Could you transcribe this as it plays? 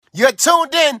You're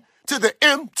tuned in to the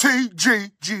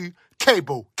MTGG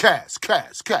Cable Cast,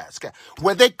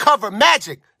 where they cover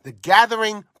Magic, the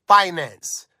Gathering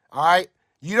Finance. All right?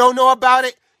 You don't know about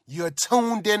it? You're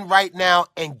tuned in right now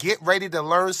and get ready to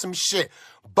learn some shit.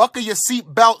 Buckle your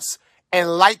seat belts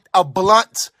and light a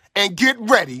blunt and get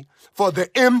ready for the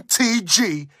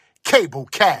MTG Cable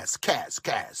Cast,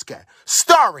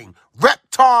 starring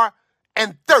Reptar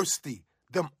and Thirsty,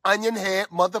 them onion head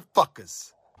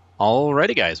motherfuckers.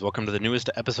 Alrighty, guys, welcome to the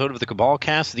newest episode of the Cabal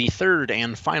Cast, the third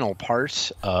and final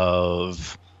part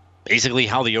of basically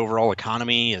how the overall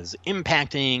economy is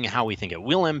impacting, how we think it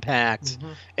will impact,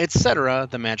 etc.,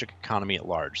 the Magic economy at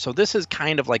large. So this is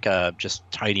kind of like a just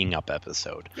tidying up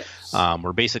episode. Yes.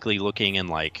 We're basically looking and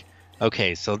like,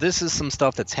 okay, so this is some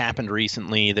stuff that's happened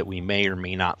recently that we may or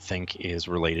may not think is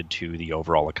related to the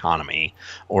overall economy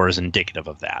or is indicative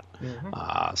of that.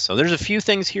 So there's a few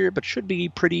things here, but should be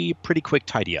pretty quick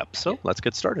tidy up. So let's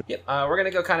get started. Yep. We're going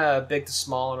to go kind of big to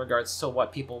small in regards to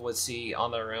what people would see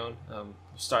on their own,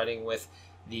 starting with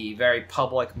the very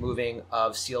public moving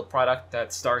of sealed product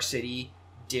that Star City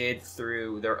did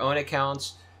through their own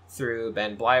accounts, through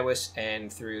Ben Blywis,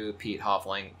 and through Pete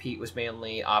Hoffling. Pete was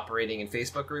mainly operating in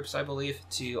Facebook groups, I believe,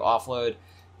 to offload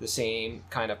the same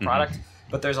kind of product.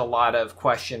 But there's a lot of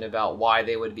question about why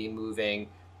they would be moving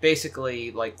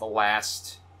basically like the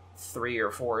last 3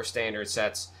 or 4 standard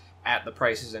sets at the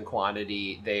prices and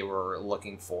quantity they were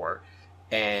looking for.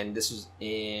 And this was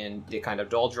in the kind of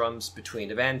doldrums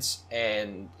between events,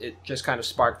 and it just kind of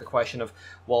sparked the question of,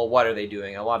 well, what are they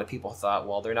doing? And a lot of people thought,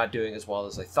 well, they're not doing as well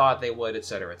as they thought they would, et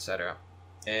cetera, et cetera.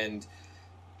 And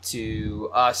to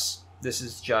us, this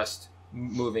is just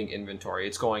moving inventory.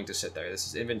 It's going to sit there. This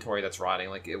is inventory that's rotting,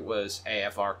 like it was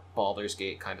AFR, Baldur's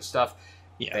Gate kind of stuff.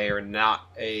 Yeah. They are not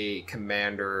a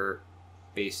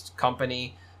commander-based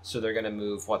company, so they're going to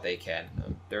move what they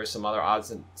can. There are some other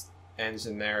odds and ends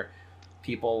in there.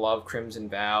 People love Crimson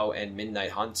Vow and Midnight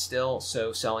Hunt still,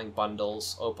 so selling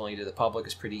bundles openly to the public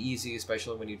is pretty easy,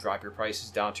 especially when you drop your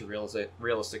prices down to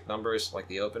realistic numbers like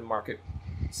the open market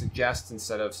suggests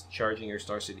instead of charging your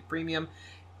Star City premium.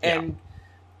 And,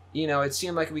 you know, it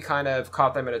seemed like we kind of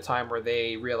caught them at a time where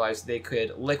they realized they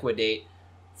could liquidate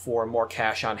for more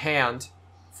cash on hand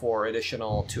for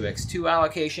additional 2x2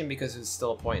 allocation, because it's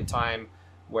still a point in time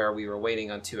where we were waiting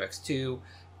on 2x2,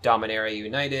 Dominaria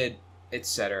United,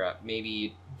 etc.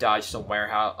 Maybe dodge some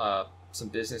warehouse, some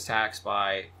business tax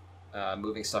by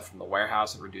moving stuff from the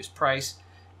warehouse at reduced price,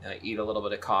 eat a little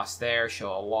bit of cost there,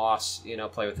 show a loss,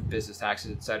 play with the business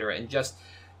taxes, etc., and just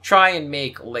try and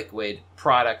make liquid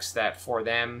products that for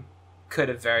them could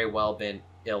have very well been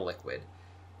illiquid.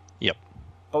 Yep.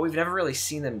 But we've never really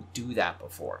seen them do that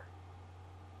before.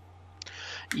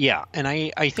 Yeah, and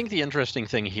I think the interesting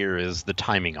thing here is the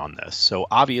timing on this. So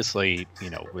obviously,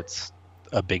 it's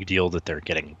a big deal that they're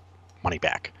getting money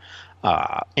back,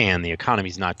 and the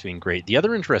economy's not doing great. The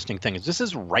other interesting thing is this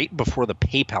is right before the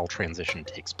PayPal transition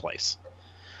takes place.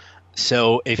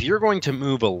 So if you're going to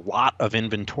move a lot of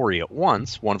inventory at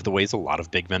once, one of the ways a lot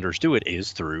of big vendors do it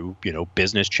is through,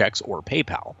 business checks or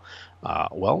PayPal.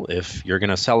 Well, if you're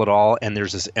going to sell it all and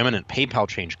there's this imminent PayPal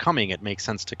change coming, it makes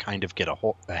sense to kind of get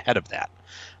ahead of that.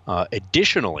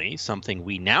 Additionally, something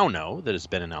we now know that has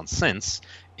been announced since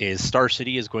is Star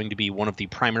City is going to be one of the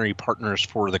primary partners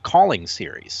for the Calling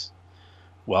series.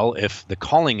 Well, if the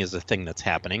Calling is a thing that's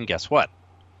happening, guess what?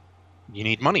 You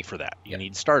need money for that. You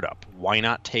need startup. Why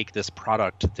not take this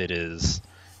product that is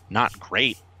not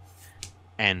great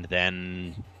and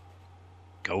then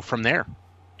go from there?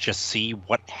 Just see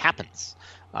what happens.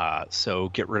 So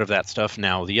get rid of that stuff.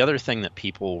 Now, the other thing that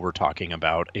people were talking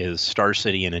about is Star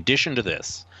City, in addition to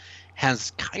this,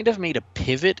 has kind of made a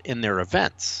pivot in their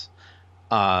events.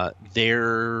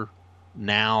 They're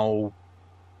now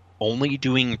only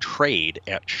doing trade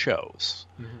at shows.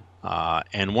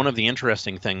 And one of the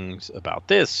interesting things about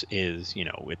this is,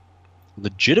 it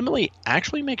legitimately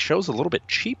actually makes shows a little bit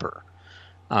cheaper.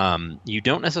 You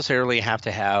don't necessarily have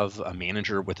to have a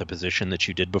manager with a position that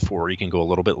you did before. You can go a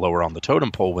little bit lower on the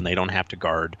totem pole when they don't have to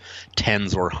guard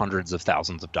tens or hundreds of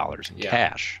thousands of dollars in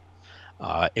cash.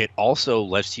 It also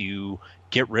lets you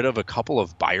get rid of a couple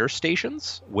of buyer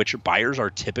stations, which buyers are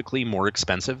typically more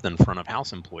expensive than front of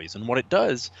house employees. And what it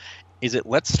does is it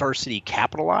lets Star City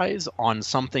capitalize on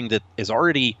something that is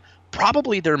already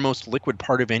probably their most liquid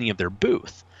part of any of their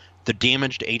booth, the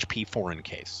damaged HP foreign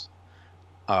case.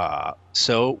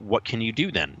 So what can you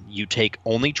do then? You take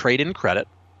only trade-in credit,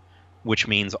 which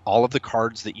means all of the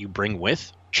cards that you bring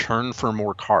with churn for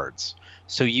more cards.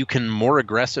 So you can more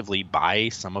aggressively buy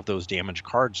some of those damaged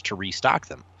cards to restock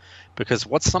them. Because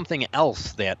what's something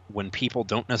else that when people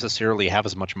don't necessarily have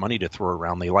as much money to throw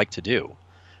around, they like to do?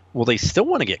 Well, they still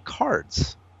want to get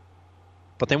cards,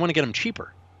 but they want to get them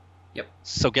cheaper. Yep.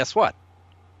 So guess what?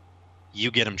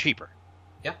 You get them cheaper.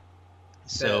 Yeah.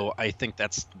 So I think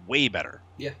that's way better.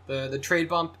 Yeah. The trade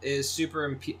bump is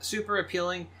super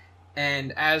appealing,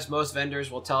 and as most vendors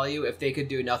will tell you, if they could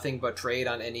do nothing but trade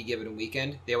on any given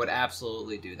weekend, they would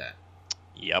absolutely do that.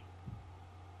 Yep.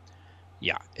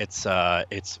 Yeah, it's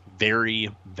very,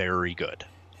 very good,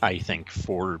 I think,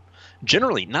 for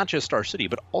generally not just Star City,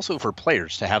 but also for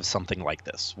players to have something like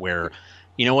this where,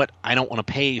 you know what, I don't want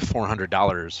to pay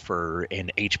 $400 for an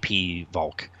HP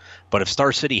Vulk, but if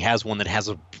Star City has one that has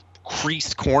a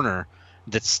creased corner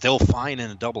that's still fine in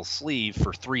a double sleeve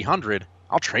for 300,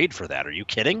 I'll trade for that. Are you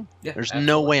kidding? Yeah, There's absolutely.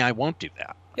 no way I won't do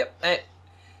that. Yep.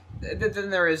 Then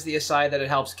there is the aside that it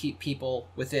helps keep people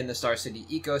within the Star City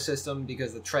ecosystem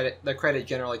because the credit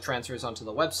generally transfers onto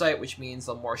the website, which means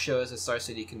the more shows that Star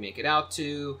City can make it out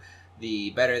to,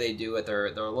 the better they do at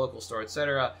their local store,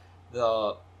 etc.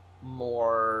 The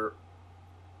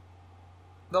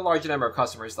larger number of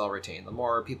customers they'll retain. The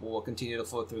more people will continue to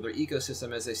flow through their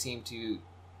ecosystem as they seem to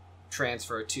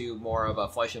transfer to more of a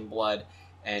flesh and blood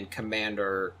and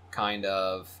commander kind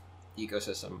of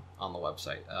ecosystem on the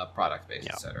website, product based,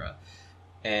 Yeah. etc.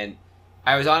 And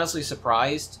I was honestly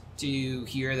surprised to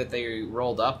hear that they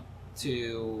rolled up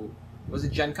to, was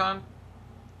it Gen Con?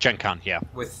 Gen Con, yeah.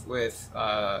 with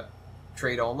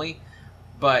trade only,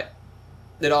 but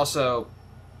it also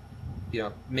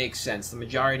makes sense. The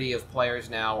majority of players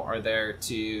now are there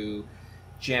to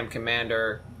jam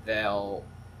commander. They'll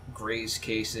graze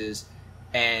cases,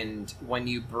 and when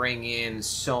you bring in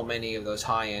so many of those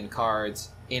high-end cards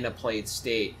in a played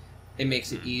state, it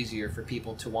makes it easier for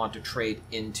people to want to trade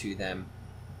into them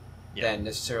than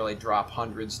necessarily drop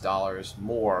hundreds of dollars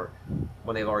more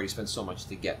when they've already spent so much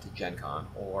to get to Gen Con,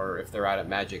 or if they're out at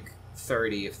Magic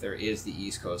 30, if there is the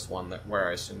East Coast one where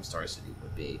I assume Star City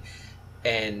would be.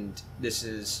 And this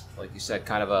is, like you said,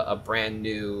 kind of a brand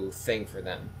new thing for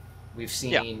them. We've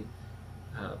seen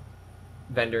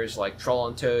vendors like Troll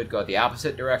and Toad go the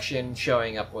opposite direction,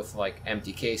 showing up with like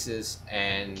empty cases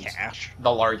and Cash.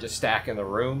 the largest stack in the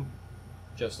room,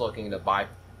 just looking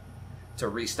to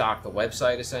restock the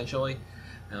website essentially.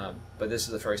 But this is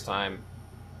the first time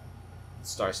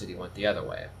Star City went the other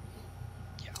way.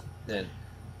 Yeah. Then,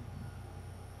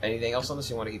 anything else on this?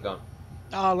 You want to keep going?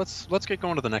 Let's get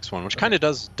going to the next one, which kind of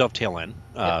does dovetail in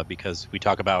because we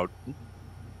talk about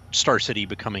Star City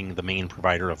becoming the main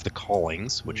provider of the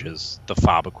callings, which is the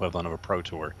FOB equivalent of a Pro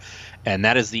Tour, and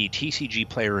that is the TCG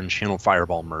Player and Channel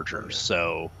Fireball merger.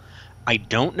 So I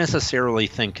don't necessarily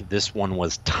think this one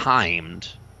was timed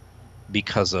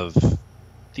because of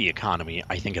the economy.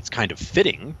 I think it's kind of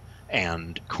fitting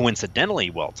and coincidentally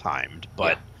well timed,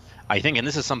 but I think, and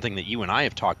this is something that you and I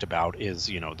have talked about, is,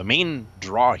 the main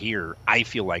draw here, I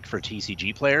feel like, for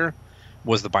TCG Player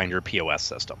was the Binder POS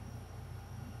system.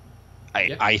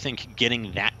 I think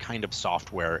getting that kind of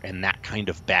software and that kind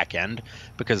of back end,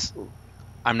 because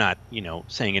I'm not,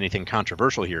 saying anything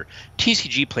controversial here.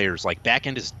 TCG Players, like, back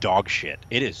end is dog shit.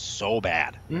 It is so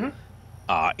bad.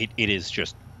 Mm-hmm. It is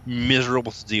just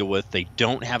miserable to deal with. They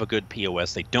don't have a good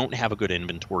POS. They don't have a good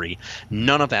inventory.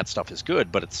 None of that stuff is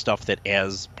good, but it's stuff that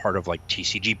as part of like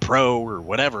TCG Pro or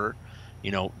whatever,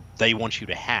 they want you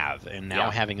to have. And now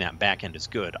having that back end is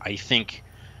good. I think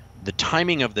the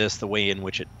timing of this, the way in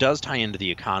which it does tie into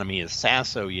the economy, is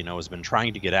Sasso, has been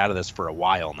trying to get out of this for a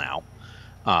while now.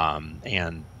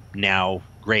 And now,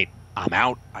 great, I'm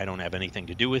out. I don't have anything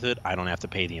to do with it. I don't have to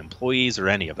pay the employees or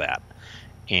any of that.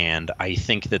 And I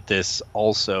think that this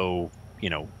also,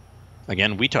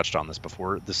 again, we touched on this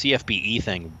before, the CFBE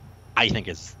thing, I think,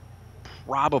 is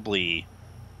probably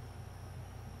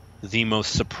the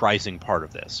most surprising part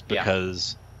of this,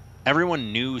 because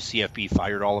everyone knew CFB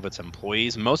fired all of its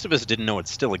employees. Most of us didn't know it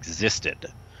still existed.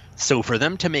 So for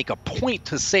them to make a point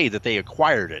to say that they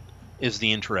acquired it is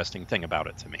the interesting thing about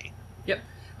it to me. Yep.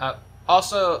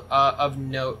 Also, of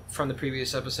note, from the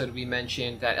previous episode, we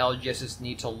mentioned that LGSs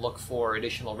need to look for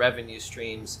additional revenue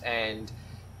streams, and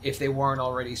if they weren't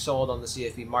already sold on the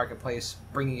CFB marketplace,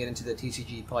 bringing it into the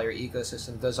TCG Player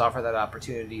ecosystem does offer that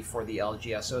opportunity for the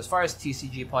LGS. So as far as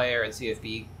TCG Player and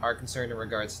CFB are concerned in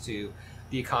regards to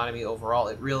the economy overall,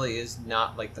 it really is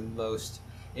not like the most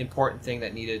important thing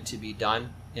that needed to be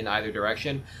done in either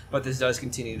direction, but this does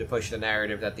continue to push the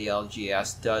narrative that the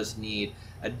LGS does need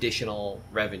additional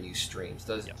revenue streams.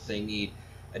 They need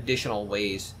additional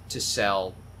ways to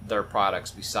sell their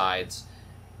products besides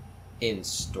in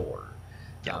store.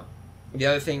 The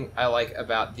other thing I like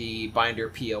about the Binder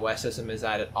POS system is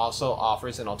that it also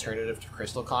offers an alternative to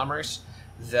Crystal Commerce.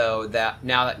 though that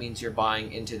means you're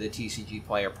buying into the TCG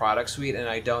Player product suite, and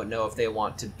I don't know if they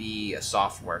want to be a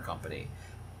software company.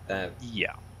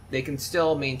 Yeah. They can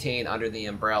still maintain under the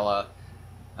umbrella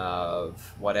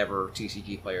of whatever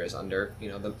TCG Player is under,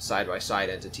 the side-by-side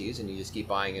entities, and you just keep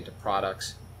buying into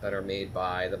products that are made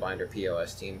by the Binder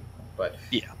POS team. But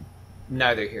yeah,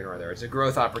 neither here nor there. It's a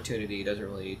growth opportunity. It doesn't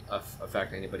really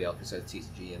affect anybody else besides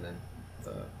TCG and then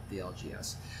the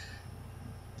LGS.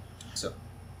 So,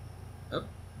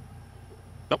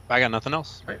 nope, I got nothing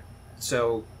else. Right.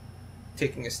 So,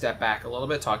 taking a step back a little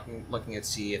bit, looking at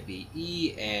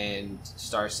CFBE and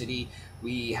Star City,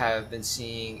 we have been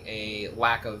seeing a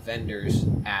lack of vendors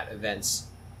at events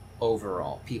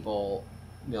overall. People,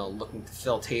 looking to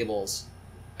fill tables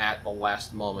at the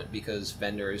last moment because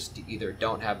vendors either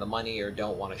don't have the money or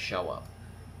don't want to show up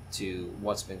to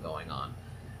what's been going on.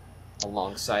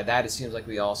 Alongside that, it seems like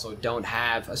we also don't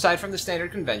have, aside from the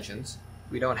standard conventions,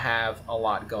 we don't have a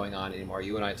lot going on anymore.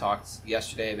 You and I talked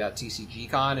yesterday about TCG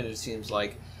Con, and it seems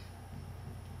like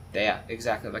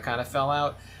exactly that kind of fell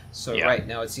out. So right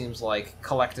now it seems like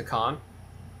Collecticon,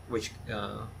 which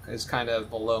is kind of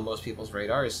below most people's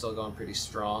radar, is still going pretty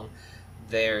strong.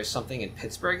 There's something in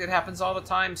Pittsburgh that happens all the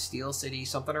time, Steel City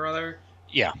something or other.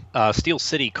 Yeah, Steel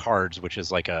City Cards, which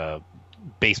is like a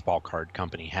baseball card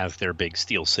company, has their big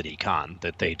Steel City Con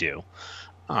that they do.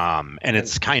 And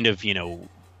it's kind of,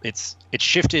 it's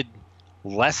shifted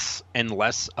less and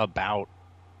less about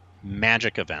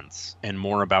Magic events and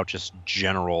more about just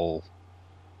general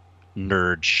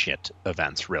nerd shit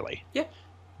events, really. Yeah.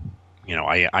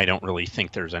 I don't really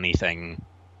think there's anything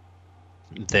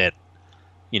that,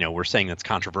 we're saying that's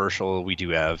controversial. We do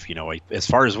have, as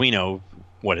far as we know,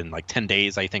 in like 10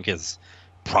 days, I think is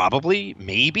probably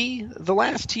maybe the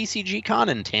last TCG Con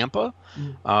in Tampa,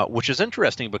 which is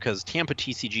interesting because Tampa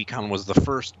TCG Con was the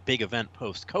first big event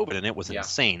post-COVID, and it was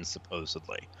insane,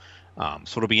 supposedly.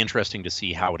 So it'll be interesting to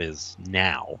see how it is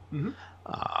now. Mm-hmm.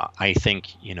 I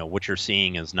think, what you're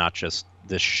seeing is not just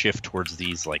this shift towards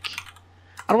these, I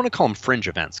don't want to call them fringe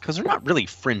events, because they're not really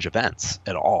fringe events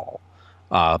at all,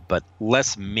 but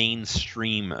less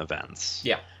mainstream events.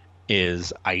 Yeah.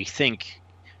 Is, I think,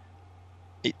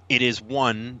 it is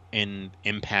one in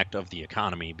impact of the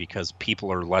economy because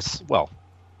people are less,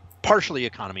 partially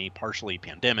economy, partially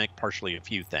pandemic, partially a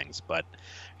few things. But,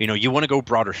 you want to go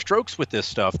broader strokes with this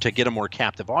stuff to get a more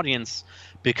captive audience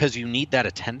because you need that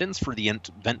attendance for the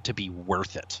event to be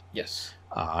worth it. Yes.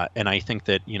 And I think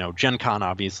that, Gen Con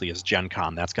obviously is Gen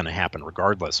Con. That's going to happen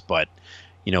regardless. But,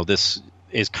 this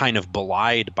is kind of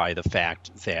belied by the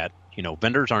fact that,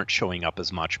 vendors aren't showing up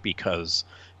as much because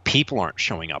people aren't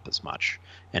showing up as much.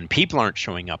 And people aren't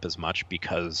showing up as much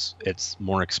because it's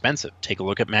more expensive. Take a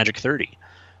look at Magic 30.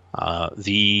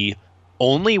 The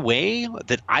only way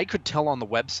that I could tell on the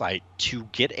website to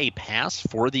get a pass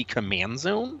for the Command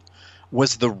Zone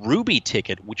was the Ruby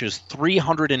ticket, which is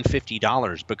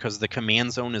 $350 because the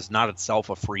Command Zone is not itself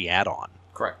a free add-on.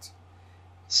 Correct.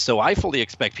 So I fully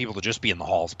expect people to just be in the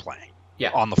halls playing.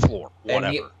 Yeah. On the floor, whatever.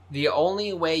 And the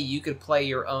only way you could play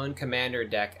your own Commander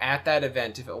deck at that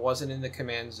event, if it wasn't in the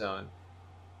Command Zone,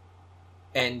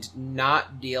 and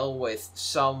not deal with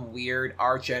some weird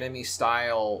archenemy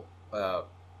style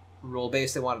rule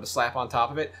base they wanted to slap on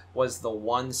top of it, was the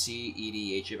 1C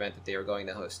EDH event that they were going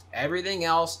to host. Everything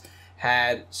else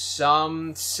had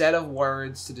some set of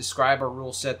words to describe a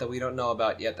rule set that we don't know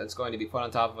about yet that's going to be put on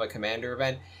top of a Commander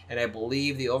event, and I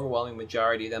believe the overwhelming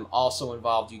majority of them also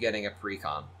involved you getting a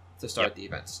pre-con to start the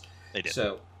events. They did.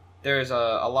 So there's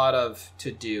a lot of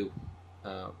to-do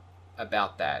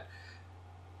about that.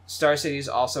 Star City's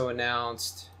also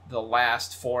announced the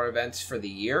last 4 events for the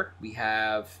year. We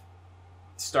have,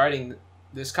 starting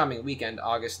this coming weekend,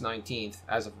 August 19th,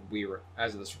 as of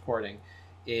this recording,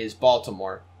 is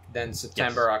Baltimore. Then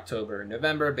September, October,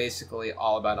 November, basically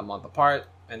all about a month apart,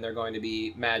 and they're going to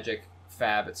be Magic,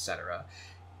 Fab, etc.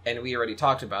 And we already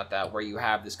talked about that, where you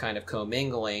have this kind of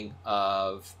commingling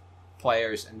of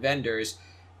players and vendors,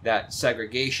 that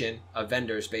segregation of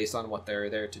vendors based on what they're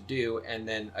there to do, and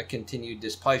then a continued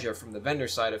displeasure from the vendor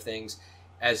side of things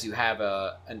as you have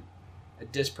a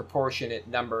disproportionate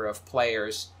number of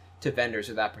players to vendors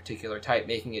of that particular type,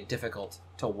 making it difficult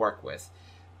to work with.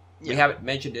 We haven't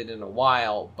mentioned it in a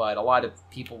while, but a lot of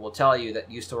people will tell you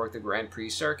that used to work the Grand Prix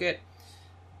circuit.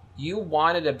 You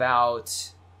wanted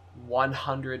about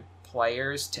 100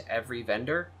 players to every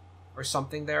vendor or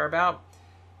something thereabout.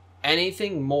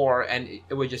 Anything more, and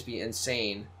it would just be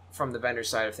insane from the vendor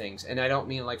side of things. And I don't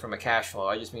mean from a cash flow.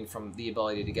 I just mean from the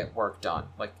ability to get work done.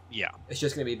 It's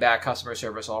just going to be bad customer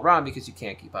service all around because you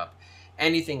can't keep up.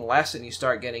 Anything less, and you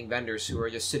start getting vendors who are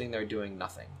just sitting there doing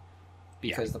nothing.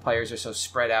 because the players are so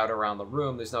spread out around the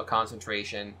room. There's no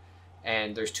concentration,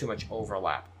 and there's too much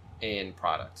overlap in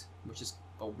product, which is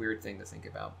a weird thing to think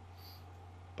about.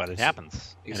 But it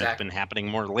happens. Exactly. And it's been happening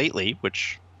more lately,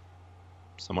 which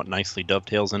somewhat nicely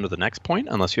dovetails into the next point,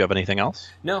 unless you have anything else.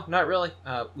 No, not really.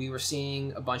 We were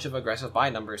seeing a bunch of aggressive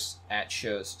buy numbers at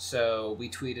shows. So we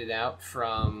tweeted out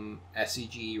from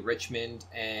SCG Richmond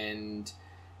and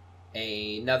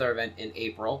another event in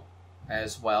April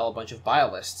as well, a bunch of buy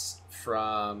lists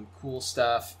from Cool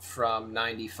Stuff, from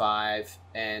 95,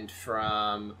 and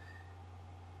from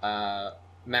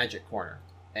Magic Corner.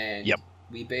 And Yep.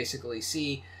 we basically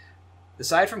see,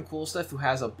 aside from Cool Stuff, who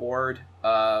has a board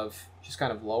of just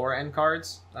kind of lower end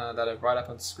cards that I've brought up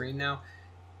on the screen now,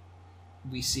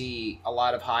 we see a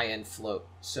lot of high end float.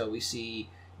 So we see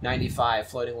 95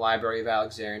 Floating Library of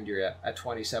Alexandria at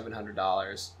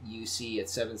 $2,700, UC at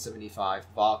 $775,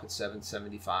 Valk at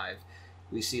 $775.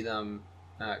 We see them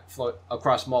float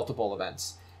across multiple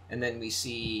events, and then we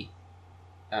see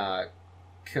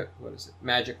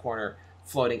Magic Corner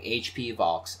floating HP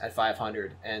Valks at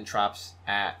 500 and Trops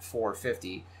at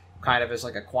 450, kind of as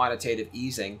like a quantitative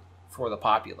easing for the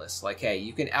populace. Like, hey,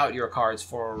 you can out your cards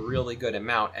for a really good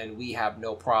amount, and we have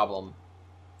no problem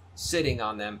sitting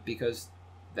on them because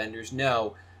vendors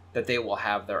know that they will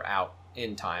have their out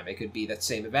in time. It could be that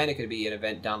same event, it could be an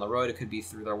event down the road, it could be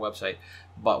through their website.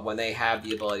 But when they have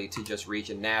the ability to just reach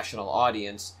a national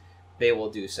audience, they will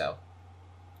do so.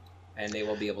 And they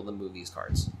will be able to move these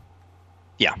cards.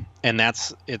 Yeah, and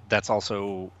that's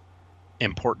also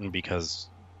important because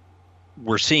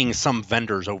we're seeing some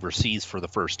vendors overseas for the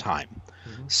first time.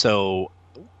 Mm-hmm. So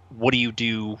what do you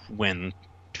do when,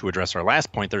 to address our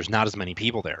last point, there's not as many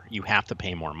people there? You have to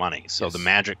pay more money. So yes. The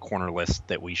Magic Corner list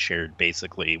that we shared,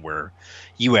 basically, where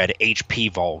you had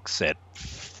HP Volks at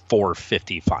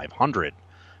 450, 500.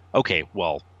 Okay,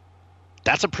 well,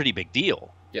 that's a pretty big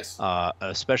deal. Yes.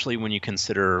 Especially when you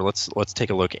consider, let's take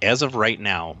a look. As of right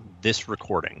now, this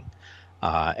recording,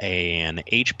 an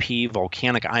HP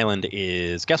Volcanic Island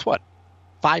is, guess what?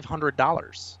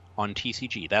 $500 on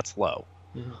TCG. That's low.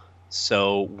 Mm-hmm.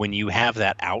 So when you have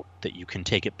that out that you can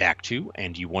take it back to,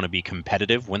 and you want to be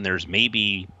competitive when there's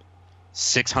maybe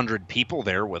 600 people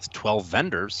there with 12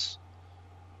 vendors,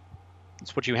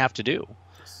 that's what you have to do.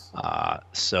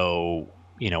 So,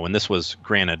 and this was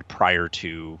granted prior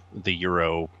to the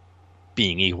euro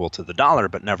being equal to the dollar,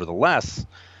 but nevertheless,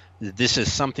 this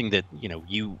is something that,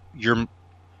 you're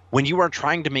when you are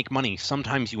trying to make money,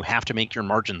 sometimes you have to make your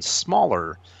margins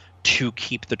smaller to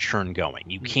keep the churn going.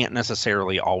 You can't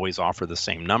necessarily always offer the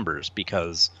same numbers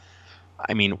because,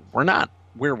 we're not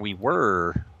where we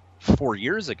were 4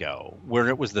 years ago, where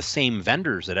it was the same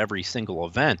vendors at every single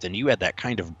event, and you had that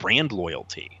kind of brand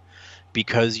loyalty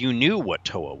because you knew what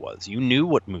TOA was, you knew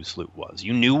what Moose Loot was,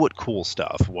 you knew what Cool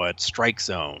Stuff, what Strike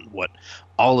Zone, what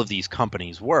all of these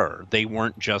companies were. They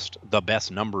weren't just the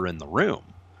best number in the room.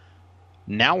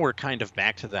 Now we're kind of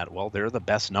back to that, well, they're the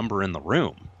best number in the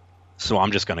room, so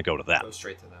I'm just going to go to them. Go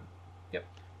straight to them. Yep.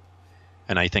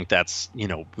 And I think that's,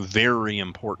 very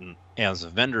important as a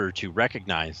vendor to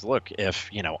recognize, look, if,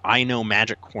 I know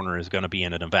Magic Corner is going to be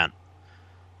in an event.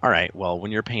 All right, well,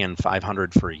 when you're paying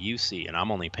 $500 for a UC and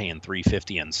I'm only paying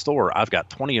 $350 in store, I've got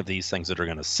 20 of these things that are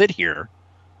going to sit here.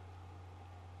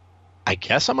 I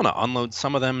guess I'm going to unload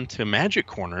some of them to Magic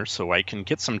Corner so I can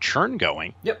get some churn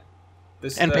going. Yep.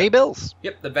 Pay bills.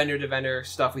 Yep, the vendor-to-vendor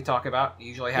stuff we talk about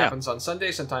usually happens on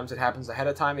Sunday. Sometimes it happens ahead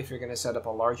of time if you're going to set up a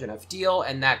large enough deal,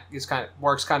 and that is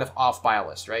works off buy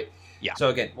list, right? Yeah. So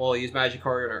again, we'll use Magic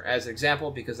Corner as an example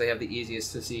because they have the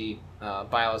easiest to see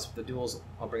buy list with the duels.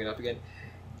 I'll bring it up again.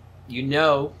 You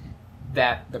know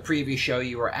that the previous show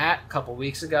you were at a couple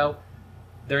weeks ago,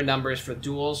 their numbers for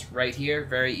duels right here,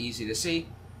 very easy to see.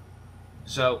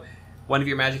 So one of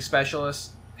your Magic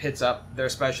specialists hits up their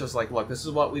specialists like, look, this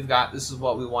is what we've got, this is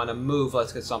what we want to move,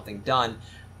 let's get something done.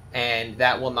 And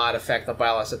that will not affect the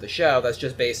buy list at the show. That's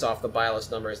just based off the buy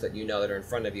list numbers that you know that are in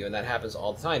front of you, and that happens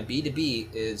all the time. B2B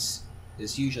is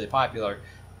usually popular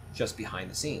just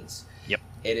behind the scenes. Yep.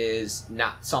 It is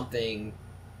not something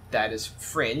that is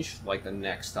fringe, like the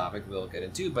next topic we'll get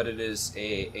into, but it is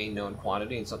a known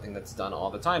quantity and something that's done all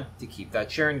the time to keep that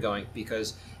churn going,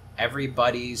 because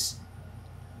everybody's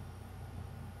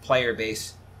player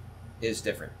base is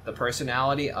different. The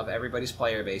personality of everybody's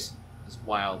player base is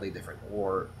wildly different,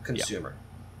 or consumer.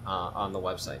 On the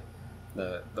website.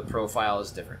 The profile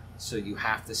is different. So you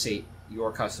have to say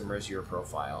your customers, your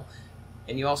profile.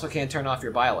 And you also can't turn off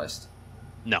your buy list.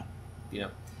 No.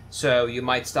 So you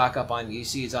might stock up on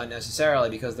UCs unnecessarily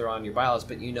because they're on your buy list,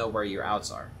 but you know where your outs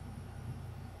are.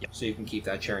 Yep. So you can keep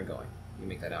that churn going. You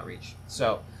make that outreach.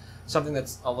 So something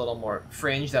that's a little more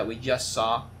fringe that we just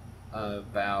saw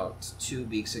about 2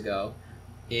 weeks ago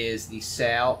is the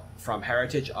sale from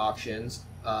Heritage Auctions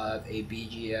of a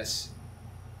BGS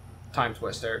Time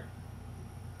Twister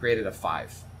graded a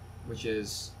 5, which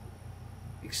is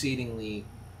exceedingly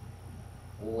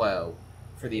low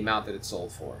for the amount that it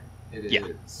sold for. It is. Yeah.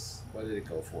 What did it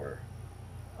go for?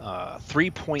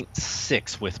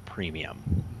 3.6 with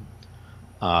premium,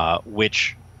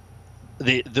 which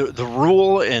the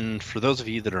rule, and for those of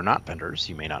you that are not vendors,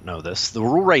 you may not know this, the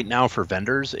rule right now for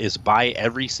vendors is buy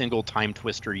every single Time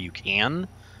Twister you can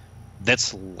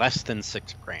that's less than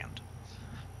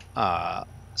 $6,000.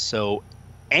 So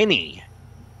any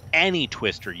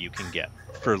Twister you can get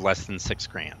for less than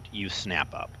 $6,000, you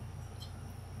snap up.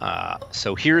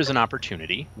 So here's an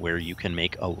opportunity where you can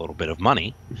make a little bit of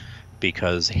money,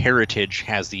 because Heritage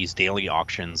has these daily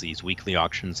auctions, these weekly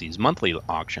auctions, these monthly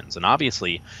auctions, and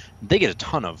obviously they get a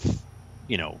ton of,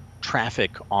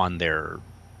 traffic on their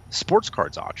sports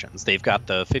cards auctions. They've got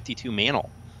the 52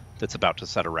 Mantle that's about to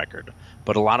set a record,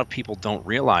 but a lot of people don't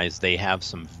realize they have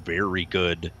some very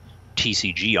good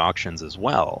TCG auctions as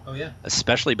well. Oh yeah.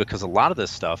 Especially because a lot of this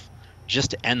stuff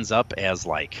just ends up as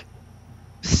like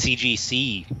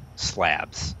CGC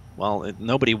slabs. Well,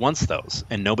 nobody wants those,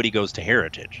 and nobody goes to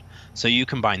Heritage. So you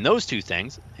combine those two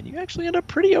things, and you actually end up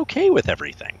pretty okay with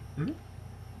everything. Mm-hmm.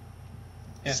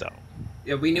 Yeah. So,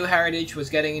 yeah, we knew Heritage was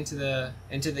getting into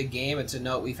the game. It's a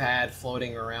note we've had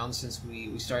floating around since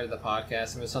we started the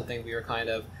podcast, and it was something we were kind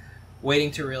of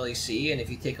waiting to really see. And if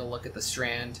you take a look at the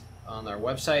Strand on our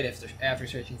website, after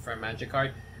searching for a Magic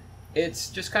card, it's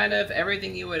just kind of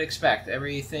everything you would expect.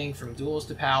 Everything from duels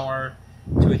to power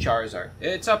to a Charizard.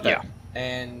 It's up there. Yeah.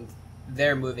 And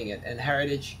they're moving it. And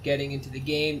Heritage getting into the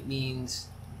game means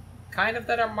kind of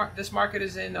that this market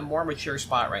is in a more mature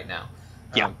spot right now.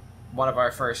 Yeah. One of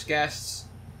our first guests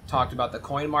talked about the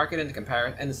coin market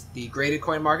and the graded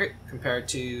coin market compared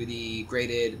to the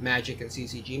graded Magic and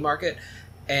CCG market,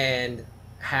 and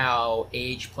how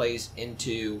age plays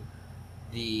into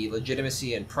the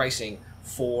legitimacy and pricing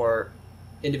for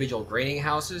individual grading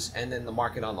houses and then the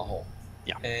market on the whole.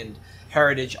 Yeah. And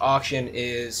Heritage Auction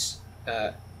is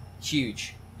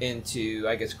huge into,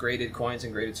 I guess, graded coins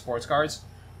and graded sports cards.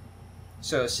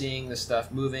 So seeing this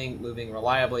stuff moving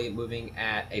reliably, moving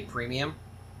at a premium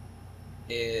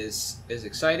is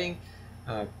exciting.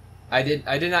 I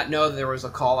did not know that there was a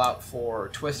call out for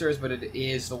Twisters, but it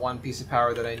is the one piece of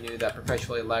power that I knew that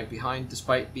perpetually lagged behind,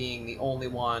 despite being the only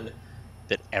one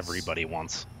that everybody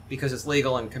wants, because it's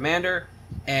legal in Commander.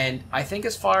 And I think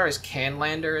as far as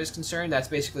Canlander is concerned, that's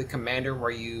basically Commander,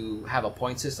 where you have a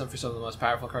point system for some of the most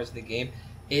powerful cards in the game.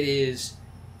 It is,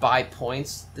 by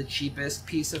points, the cheapest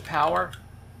piece of power,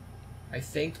 I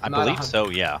think. I believe so,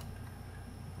 yeah.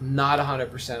 Not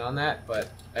 100% on that, but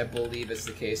I believe it's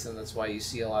the case, and that's why you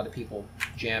see a lot of people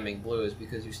jamming blue, is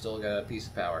because you still got a piece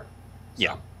of power. So,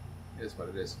 yeah. It is what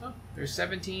it is. Oh, there's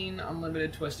 17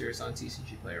 unlimited Twisters on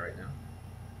TCG Play right now.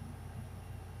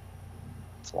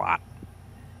 It's a lot.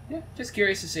 Yeah, just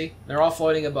curious to see. They're all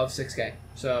floating above 6K,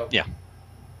 so yeah,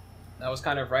 that was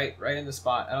kind of right in the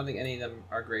spot. I don't think any of them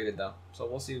are graded though, so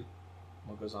we'll see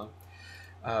what goes on.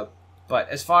 But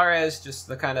as far as just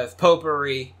the kind of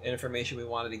potpourri information we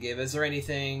wanted to give, is there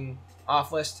anything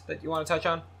off list that you want to touch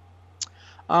on?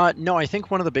 No, I think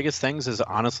one of the biggest things is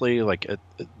honestly like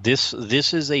this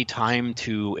is a time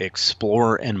to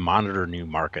explore and monitor new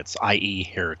markets, i.e.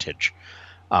 Heritage.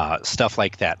 Stuff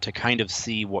like that, to kind of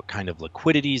see what kind of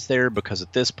liquidity is there, because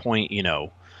at this point,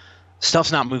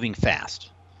 stuff's not moving fast.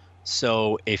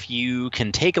 So if you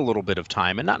can take a little bit of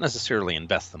time and not necessarily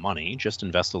invest the money, just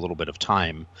invest a little bit of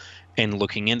time in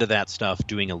looking into that stuff,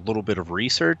 doing a little bit of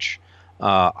research,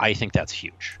 I think that's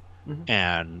huge. Mm-hmm.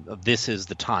 And this is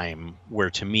the time where,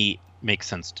 to me, it makes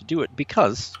sense to do it,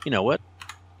 because, you know what?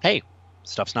 Hey,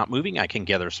 stuff's not moving. I can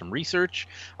gather some research.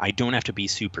 I don't have to be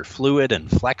super fluid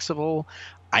and flexible.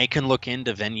 I can look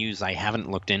into venues I haven't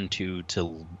looked into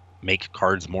to make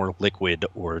cards more liquid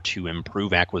or to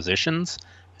improve acquisitions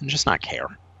and just not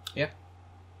care. Yeah.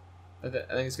 I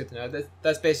think it's good to know.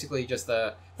 That's basically just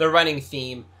the running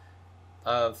theme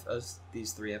of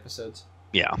these 3 episodes.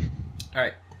 Yeah. All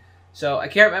right. So I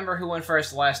can't remember who went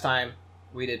first last time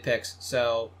we did picks,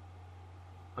 so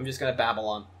I'm just going to babble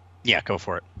on. Yeah, go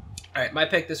for it. All right, my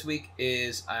pick this week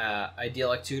is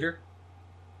Idyllic Tutor.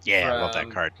 Yeah, I love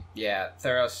that card. Yeah,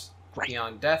 Theros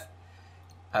Beyond Death.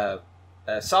 A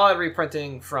solid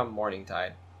reprinting from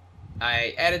Morningtide.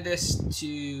 I added this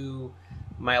to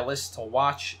my list to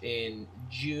watch in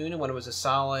June when it was a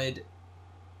solid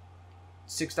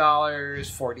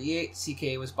 $6.48.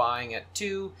 CK was buying at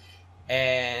 $2,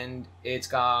 and it's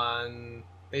gone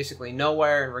basically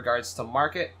nowhere in regards to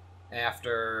market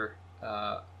after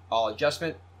all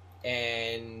adjustment.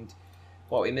 And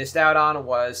what we missed out on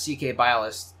was CK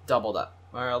Biolist doubled up,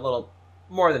 or a little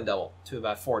more than double, to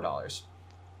about $4.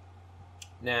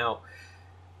 Now,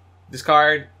 this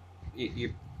card,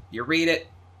 you read it,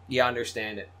 you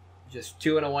understand it. Just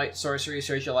 2 and a white sorcery,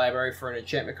 search your library for an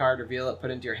enchantment card, reveal it, put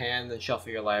it into your hand, then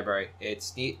shuffle your library.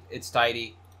 It's neat, it's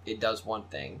tidy, it does one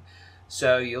thing.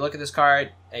 So you look at this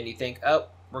card and you think, oh,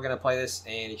 we're going to play this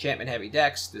in enchantment heavy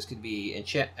decks. This could be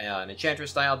an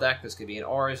Enchantress style deck, this could be an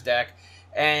Auras deck,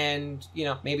 and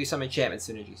maybe some enchantment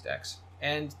synergies decks.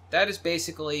 And that is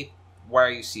basically where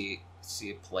you see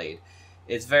it played.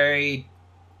 It's very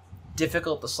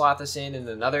difficult to slot this in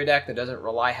another deck that doesn't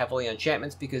rely heavily on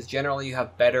enchantments, because generally you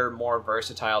have better, more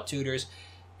versatile tutors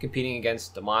competing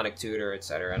against demonic tutor,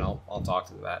 etc. And I'll talk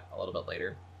to that a little bit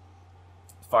later.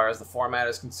 As far as the format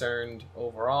is concerned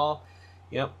overall,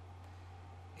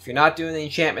 if you're not doing the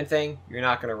enchantment thing, you're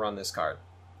not going to run this card.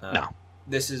 No.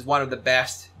 This is one of the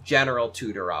best general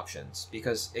tutor options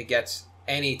because it gets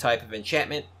any type of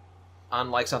enchantment,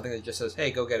 unlike something that just says,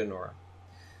 hey, go get an aura.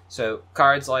 So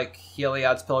cards like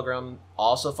Heliod's Pilgrim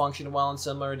also function well in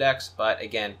similar decks, but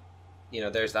again,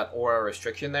 there's that aura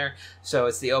restriction there. So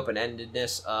it's the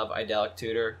open-endedness of Idyllic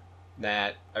Tutor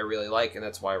that I really like, and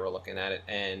that's why we're looking at it,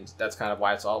 and that's kind of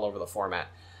why it's all over the format.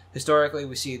 Historically,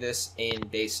 we see this in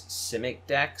base Simic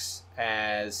decks,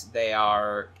 as they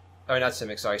are, or not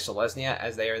Simic, sorry, Selesnya,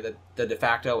 as they are the de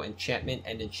facto enchantment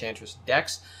and enchantress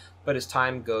decks. But as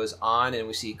time goes on and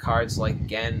we see cards like,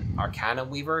 again, Arcana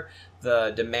Weaver,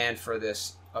 the demand for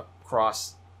this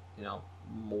across,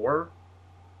 more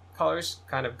colors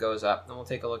kind of goes up. And we'll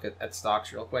take a look at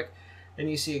stocks real quick. And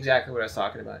you see exactly what I was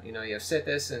talking about. You have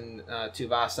Sithis and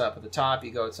Tuvasa up at the top. You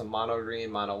go with some mono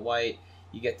green, mono white.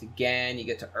 You get to Gan, you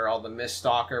get to Earl the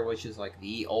Miststalker, which is like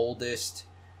the oldest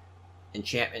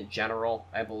enchantment general,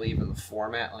 I believe, in the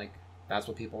format. Like, that's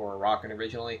what people were rocking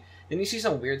originally. Then you see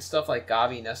some weird stuff like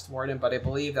Gavi Nestwarden, but I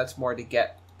believe that's more to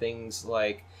get things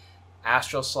like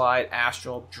Astral Slide,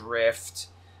 Astral Drift,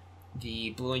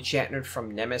 the blue enchantment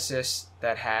from Nemesis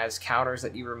that has counters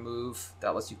that you remove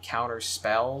that lets you counter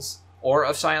spells. Aura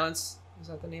of Silence, is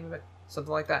that the name of it?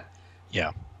 Something like that?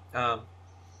 Yeah.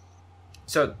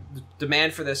 So the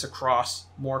demand for this across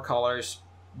more colors,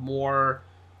 more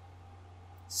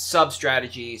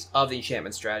sub-strategies of the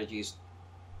enchantment strategies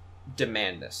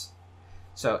demand this.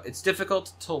 So it's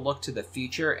difficult to look to the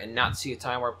future and not see a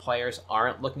time where players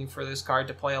aren't looking for this card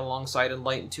to play alongside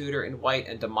Enlightened Tutor in white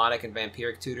and Demonic and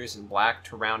Vampiric Tutors in black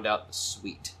to round out the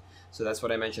suite. So that's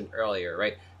what I mentioned earlier,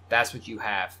 right? That's what you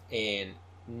have in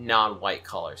non-white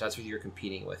colors. That's what you're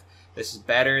competing with. This is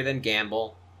better than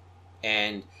Gamble,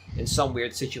 and in some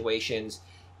weird situations,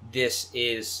 this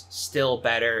is still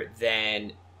better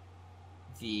than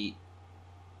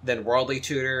Worldly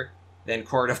Tutor, than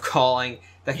Court of Calling,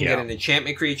 that can get an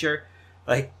enchantment creature.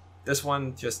 Like, this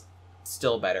one, just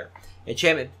still better.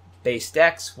 Enchantment-based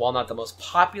decks, while not the most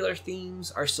popular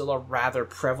themes, are still a rather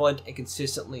prevalent and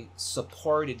consistently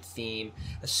supported theme,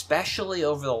 especially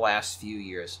over the last few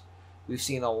years. We've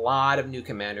seen a lot of new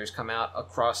commanders come out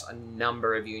across a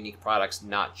number of unique products,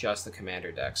 not just the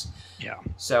commander decks. Yeah.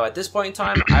 So at this point in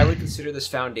time, I would consider this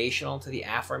foundational to the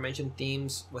aforementioned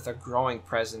themes with a growing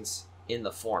presence in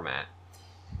the format.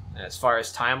 As far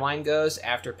as timeline goes,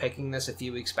 after picking this a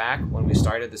few weeks back, when we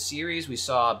started the series, we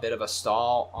saw a bit of a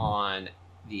stall on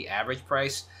the average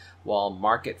price, while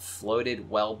market floated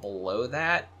well below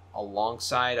that,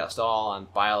 alongside a stall on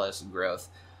buy list growth.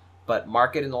 But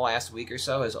market in the last week or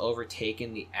so has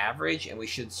overtaken the average, and we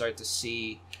should start to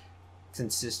see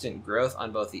consistent growth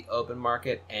on both the open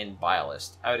market and buy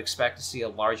list. I would expect to see a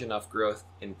large enough growth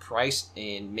in price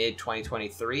in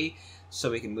mid-2023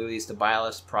 so we can move these to buy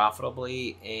list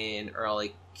profitably in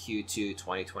early Q2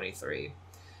 2023.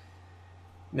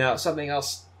 Now, something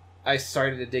else I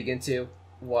started to dig into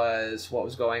was what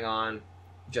was going on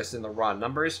just in the raw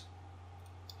numbers.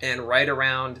 And right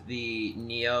around the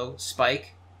Neo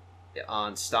spike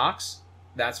on stocks,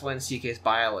 that's when CK's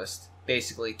buy list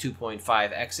basically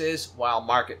 2.5x's, while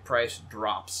market price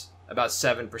drops about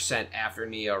 7% after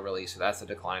Neo release. So that's the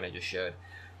decline I just showed.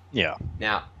 Yeah.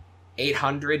 Now,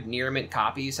 800 near mint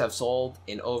copies have sold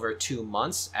in over 2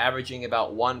 months, averaging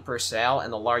about 1 per sale,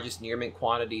 and the largest near mint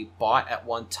quantity bought at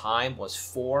one time was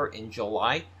 4 in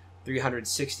July.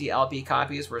 360 LP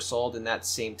copies were sold in that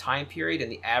same time period,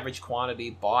 and the average quantity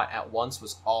bought at once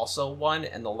was also 1,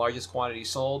 and the largest quantity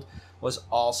sold was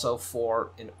also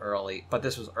 4 in early, but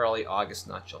this was early August,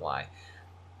 not July.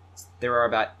 There are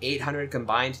about 800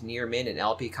 combined near mint and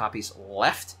LP copies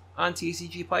left on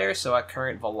TCG Player, so at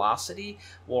current velocity,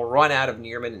 will run out of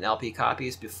Nearman and LP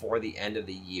copies before the end of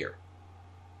the year.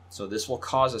 So this will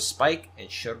cause a spike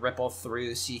and should ripple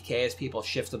through CK as people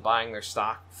shift to buying their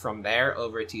stock from there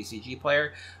over at TCG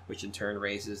Player, which in turn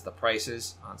raises the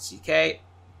prices on CK,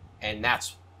 and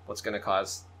that's what's going to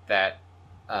cause that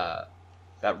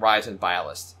rise in buy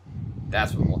list.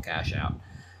 That's when we'll cash out.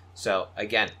 So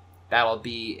again, that'll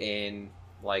be in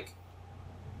like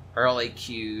early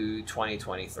Q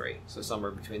 2023, so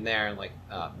somewhere between there and like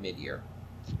mid-year.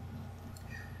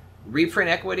 Reprint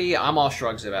equity, I'm all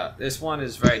shrugs about. This one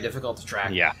is very difficult to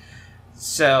track. Yeah.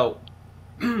 So,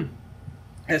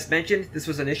 as mentioned, this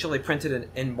was initially printed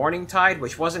in Morningtide,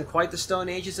 which wasn't quite the Stone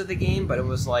Ages of the game, but it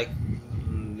was like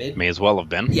May as well have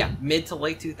been. Yeah, mid to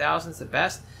late 2000s at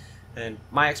best. And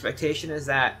my expectation is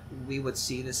that we would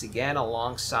see this again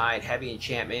alongside heavy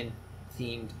enchantment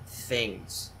themed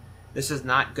things. This is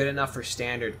not good enough for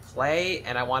standard play,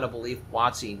 and I want to believe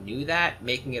WotC knew that,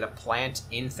 making it a plant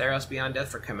in Theros Beyond Death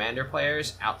for Commander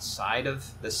players outside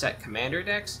of the set Commander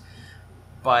decks.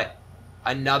 But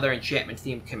another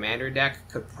enchantment-themed Commander deck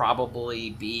could probably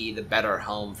be the better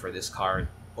home for this card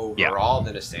overall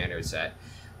than a standard set.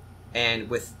 And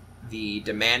with the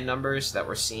demand numbers that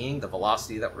we're seeing, the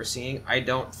velocity that we're seeing, I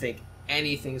don't think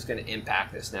anything's going to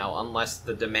impact this now, unless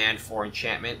the demand for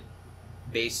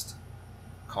enchantment-based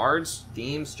cards,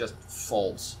 themes, just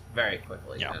folds very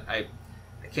quickly. Yeah. I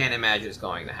can't imagine it's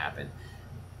going to happen.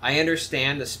 I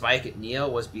understand the spike at Neo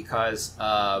was because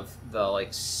of the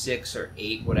like 6 or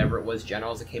 8, whatever it was,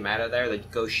 generals that came out of there, the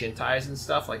Ghost Shintais and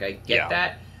stuff. Like, I get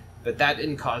that, but that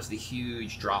didn't cause the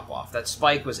huge drop-off. That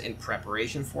spike was in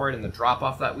preparation for it, and the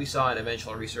drop-off that we saw and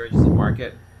eventual resurgence in the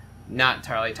market, not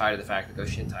entirely tied to the fact that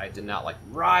Ghost Shintai did not like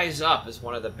rise up as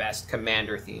one of the best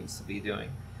Commander themes to be doing.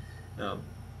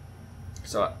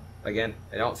 So, again,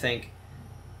 I don't think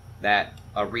that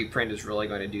a reprint is really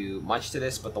going to do much to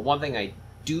this, but the one thing I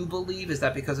do believe is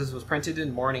that because this was printed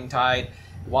in Morningtide,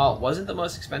 while it wasn't the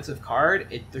most expensive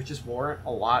card, there just weren't a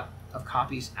lot of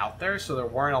copies out there, so there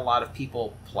weren't a lot of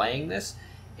people playing this.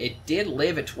 It did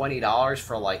live at $20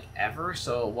 for like ever,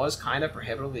 so it was kind of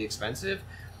prohibitively expensive,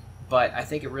 but I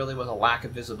think it really was a lack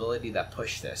of visibility that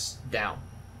pushed this down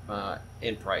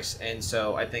in price. And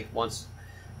so I think once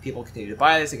people continue to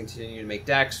buy this, they continue to make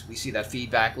decks, we see that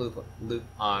feedback loop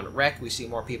on Rec, we see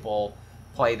more people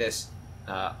play this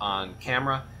on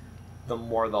camera, the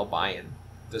more they'll buy in.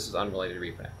 This is unrelated to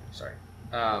reprint equity,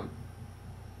 sorry.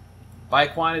 By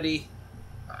quantity,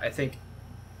 I think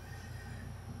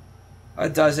a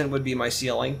dozen would be my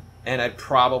ceiling, and I'd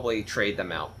probably trade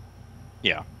them out.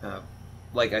 Yeah.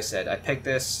 Like I said, I picked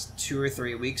this 2 or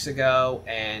 3 weeks ago,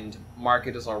 and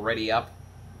market is already up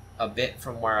a bit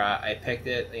from where I picked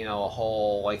it, a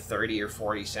whole like 30 or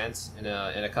 40 cents in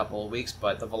a couple of weeks,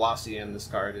 but the velocity on this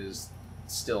card is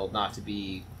still not to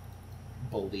be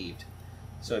believed.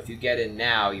 So if you get in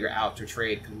now, your out to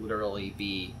trade could literally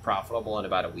be profitable in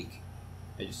about a week.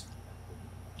 It's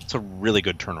a really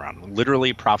good turnaround.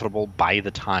 Literally profitable by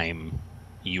the time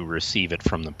you receive it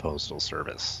from the Postal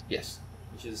Service. Yes,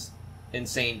 which is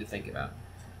insane to think about.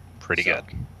 Pretty good.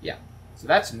 Yeah. So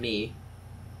that's me.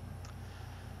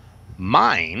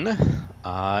 Mine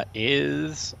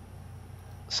is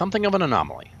something of an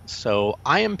anomaly. So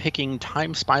I am picking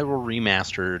Time Spiral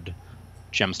Remastered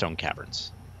Gemstone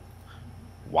Caverns.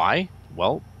 Why?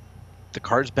 Well, the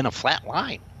card's been a flat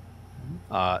line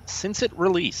since it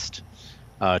released.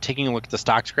 Taking a look at the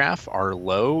stocks graph, our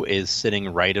low is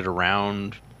sitting right at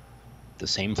around the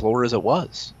same floor as it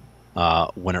was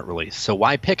when it released. So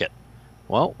why pick it?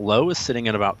 Well, low is sitting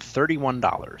at about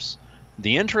 $31.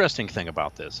 The interesting thing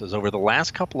about this is over the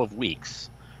last couple of weeks,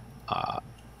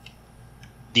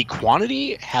 the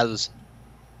quantity has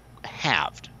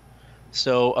halved.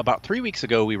 So about 3 weeks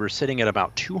ago, we were sitting at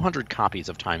about 200 copies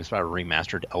of Time Spiral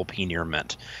Remastered LP near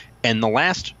mint. And the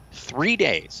last 2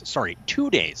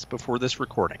 days before this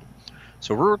recording,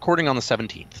 so we're recording on the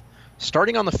 17th,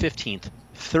 starting on the 15th,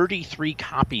 33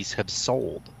 copies have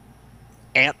sold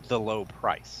at the low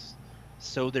price.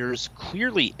 So there's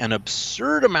clearly an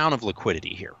absurd amount of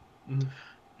liquidity here. Mm-hmm.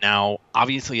 Now,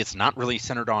 obviously, it's not really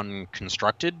centered on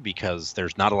Constructed because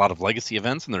there's not a lot of legacy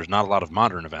events and there's not a lot of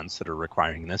modern events that are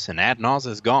requiring this, and Ad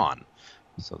Nausea is gone.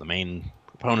 So the main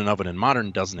proponent of it in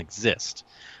modern doesn't exist.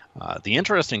 The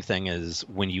interesting thing is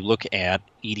when you look at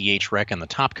EDH Rec and the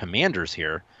top commanders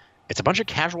here, it's a bunch of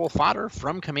casual fodder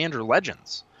from Commander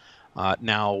Legends.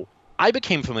 Now, I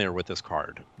became familiar with this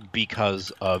card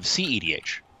because of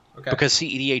CEDH. Okay. Because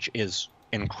CEDH is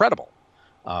incredible.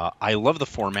 I love the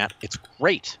format. It's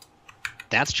great.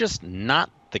 That's just not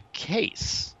the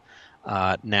case.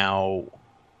 Now,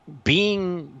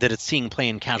 being that it's seeing play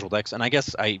in casual decks, and I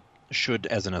guess I should,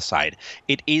 as an aside,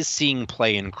 it is seeing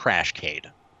play in Crashcade.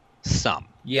 Some.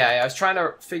 Yeah, I was trying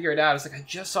to figure it out. It's like, I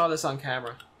just saw this on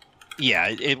camera. Yeah,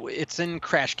 it's in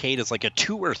Crashcade as like a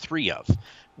 2 or 3 of,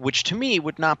 which to me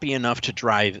would not be enough to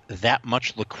drive that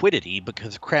much liquidity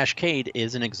because Crashcade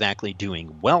isn't exactly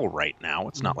doing well right now.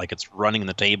 It's not like it's running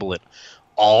the table at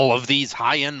all of these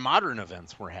high-end Modern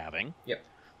events we're having. Yep.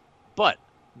 But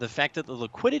the fact that the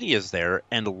liquidity is there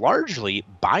and largely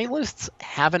buy lists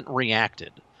haven't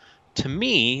reacted, to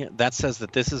me, that says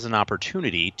that this is an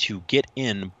opportunity to get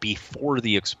in before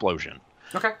the explosion.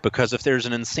 Okay. Because if there's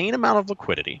an insane amount of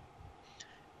liquidity,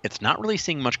 it's not really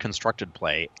seeing much constructed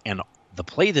play, and the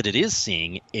play that it is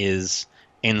seeing is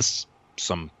in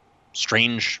some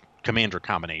strange commander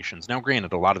combinations. Now,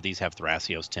 granted, a lot of these have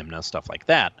Thrasios, Tymna, stuff like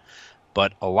that,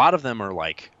 but a lot of them are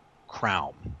like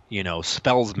Crown,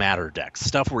 Spells Matter decks,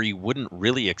 stuff where you wouldn't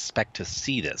really expect to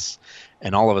see this.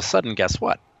 And all of a sudden, guess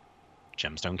what?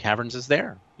 Gemstone Caverns is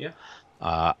there. Yeah.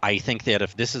 I think that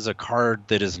if this is a card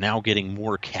that is now getting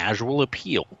more casual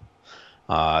appeal,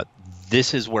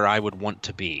 this is where I would want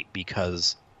to be,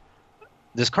 because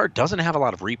this card doesn't have a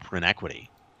lot of reprint equity.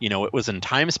 It was in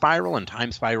Time Spiral and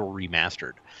Time Spiral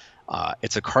Remastered.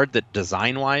 It's a card that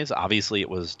design-wise, obviously it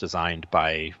was designed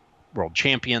by World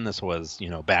Champion. This was,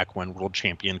 back when World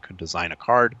Champion could design a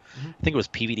card. Mm-hmm. I think it was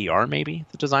PVDR maybe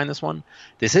that designed this one.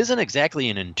 This isn't exactly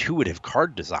an intuitive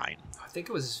card design. I think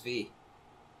it was V.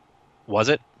 Was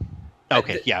it?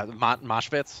 Okay, yeah,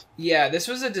 Moshvitz. Yeah, this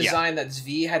was a design that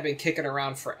Zvi had been kicking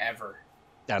around forever.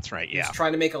 That's right, yeah. He was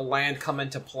trying to make a land come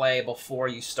into play before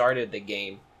you started the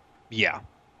game. Yeah.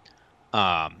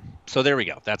 So there we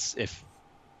go. That's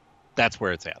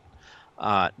where it's at.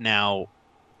 Now,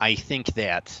 I think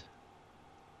that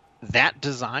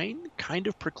design kind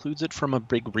of precludes it from a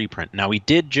big reprint. Now, we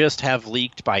did just have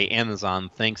leaked by Amazon,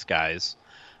 thanks guys,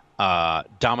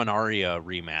 Dominaria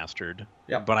remastered.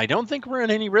 Yep. But I don't think we're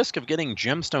in any risk of getting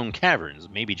Gemstone Caverns.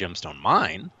 Maybe Gemstone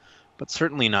Mine, but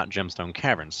certainly not Gemstone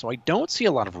Caverns. So I don't see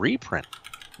a lot of reprint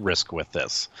risk with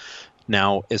this.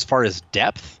 Now, as far as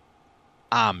depth,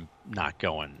 I'm not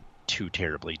going too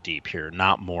terribly deep here.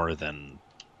 Not more than,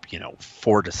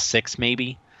 4 to 6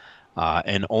 maybe.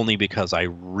 And only because I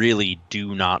really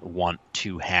do not want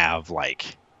to have,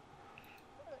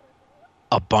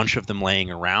 a bunch of them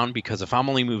laying around, because if I'm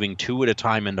only moving 2 at a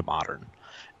time into Modern,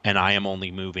 and I am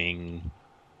only moving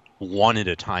 1 at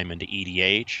a time into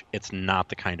EDH, it's not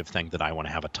the kind of thing that I want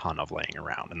to have a ton of laying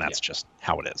around, and that's just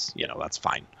how it is. That's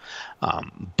fine.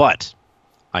 But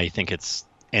I think it's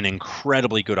an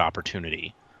incredibly good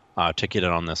opportunity to get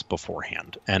in on this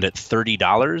beforehand. And at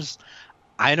 $30,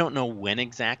 I don't know when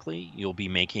exactly you'll be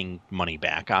making money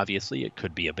back. Obviously, it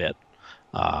could be a bit.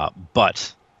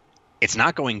 But it's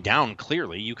not going down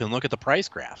clearly. You can look at the price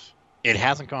graph. It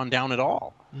hasn't gone down at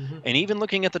all. Mm-hmm. And even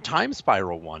looking at the Time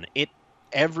Spiral one,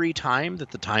 every time that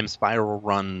the Time Spiral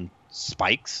run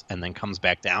spikes and then comes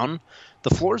back down, the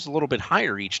floor is a little bit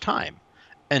higher each time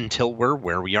until we're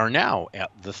where we are now at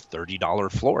the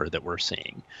 $30 floor that we're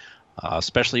seeing.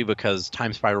 Especially because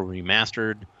Time Spiral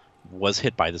Remastered was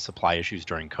hit by the supply issues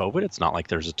during COVID. It's not like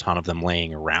there's a ton of them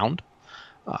laying around.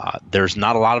 There's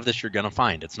not a lot of this you're going to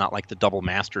find. It's not like the Double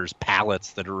Masters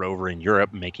pallets that are over in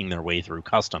Europe making their way through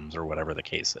customs or whatever the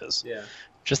case is. Yeah.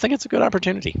 Just think it's a good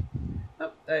opportunity.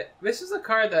 This is a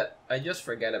card that I just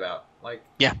forget about.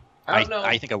 Yeah, I don't know.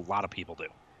 I think a lot of people do.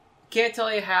 Can't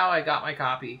tell you how I got my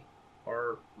copy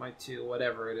or my 2,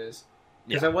 whatever it is,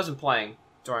 because I wasn't playing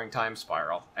during Time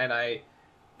Spiral, and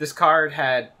this card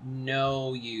had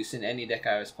no use in any deck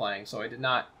I was playing, so I did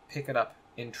not pick it up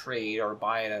in trade or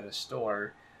buy it at a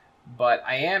store. But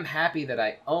I am happy that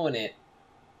I own it,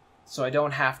 so I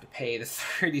don't have to pay the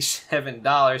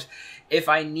 $37 if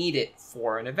I need it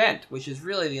for an event, which is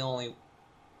really the only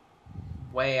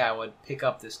way I would pick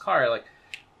up this card.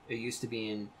 It used to be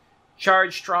in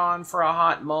Chargetron for a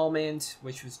hot moment,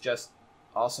 which was just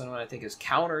also known, I think, as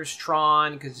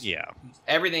Counterstron, because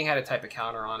everything had a type of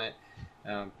counter on it.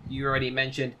 You already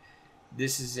mentioned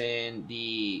this is in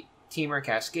the Temur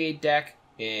Cascade deck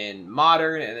in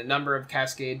Modern, and a number of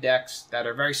Cascade decks that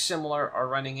are very similar are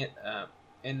running it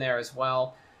in there as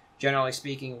well. Generally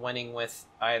speaking, winning with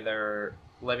either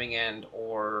Living End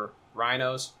or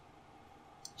Rhinos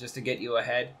just to get you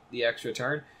ahead the extra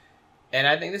turn. And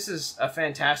I think this is a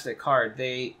fantastic card.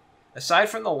 Aside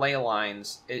from the ley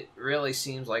lines, it really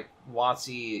seems like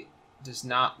WotC does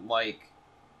not like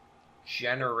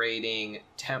generating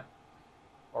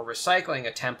or recycling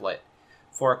a template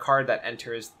for a card that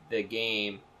enters the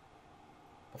game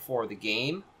before the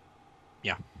game.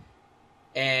 Yeah.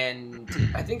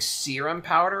 And I think Serum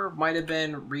Powder might have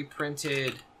been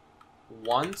reprinted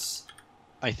once.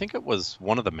 I think it was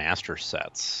one of the master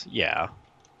sets. Yeah.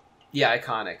 Yeah,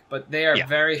 iconic. But they are Yeah.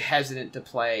 very hesitant to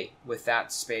play with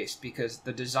that space because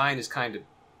the design is kind of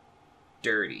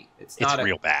dirty. It's not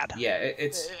real bad. Yeah,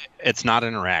 it's not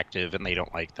interactive, and they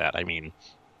don't like that. I mean,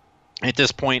 at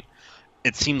this point,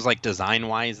 it seems like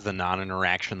design-wise, the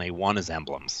non-interaction they want is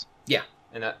emblems. Yeah,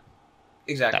 and that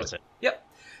exactly. That's it. Yep.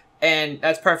 And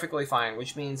that's perfectly fine,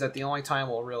 which means that the only time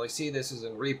we'll really see this is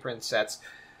in reprint sets.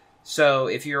 So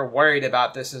if you're worried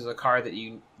about this as a card that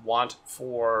you want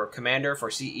for Commander, for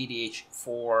CEDH,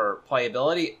 for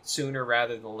playability, sooner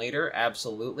rather than later,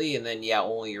 absolutely. And then, yeah,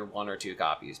 only your 1 or 2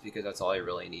 copies, because that's all you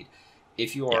really need.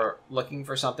 If you're looking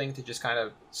for something to just kind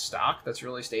of stock that's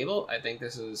really stable, I think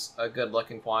this is a good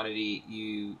looking quantity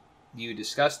you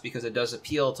discussed, because it does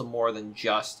appeal to more than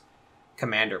just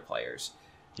Commander players.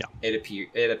 Yeah.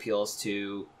 It appeals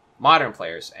to modern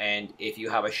players. And if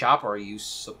you have a shop or you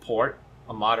support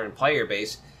a modern player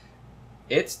base,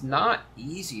 it's not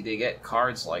easy to get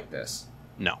cards like this.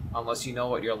 No. Unless you know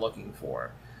what you're looking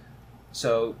for.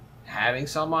 So having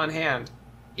some on hand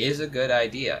is a good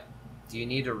idea. Do you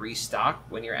need to restock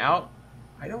when you're out?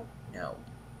 I don't know.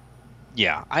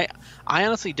 Yeah, I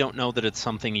honestly don't know that it's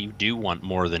something you do want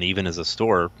more than, even as a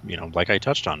store, like I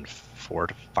touched on, 4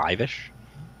 to 5-ish.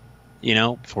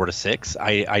 4 to 6.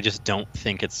 I just don't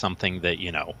think it's something that,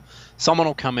 someone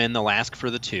will come in, they'll ask for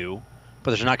the 2,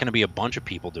 but there's not going to be a bunch of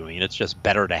people doing it. It's just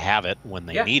better to have it when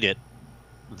they need it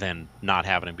than not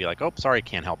have it and be like, oh, sorry,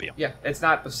 can't help you. Yeah, it's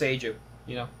not Boseiju,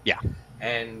 Yeah.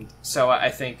 And so I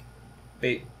think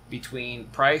between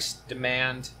price,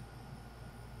 demand,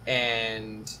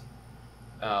 and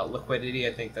liquidity,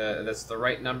 I think that's the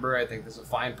right number. I think there's a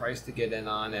fine price to get in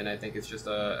on, and I think it's just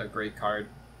a great card.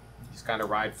 Just kind of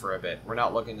ride for a bit. We're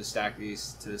not looking to stack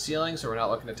these to the ceiling, so we're not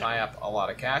looking to tie up a lot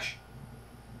of cash.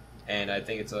 And I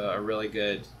think it's a really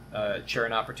good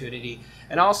churn opportunity,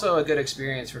 and also a good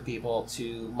experience for people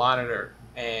to monitor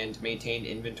and maintain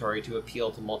inventory to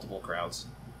appeal to multiple crowds.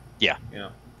 Yeah,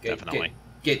 definitely.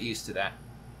 Get used to that.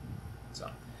 So,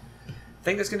 I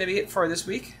think that's going to be it for this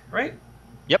week, right?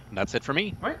 Yep, that's it for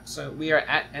me. All right, so we are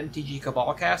at MTG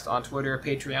Cabalcast on Twitter,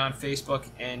 Patreon, Facebook,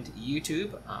 and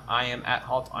YouTube. I am at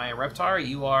Halt I Am Reptar.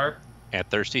 You are at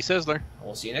Thirsty Sizzler.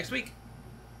 We'll see you next week.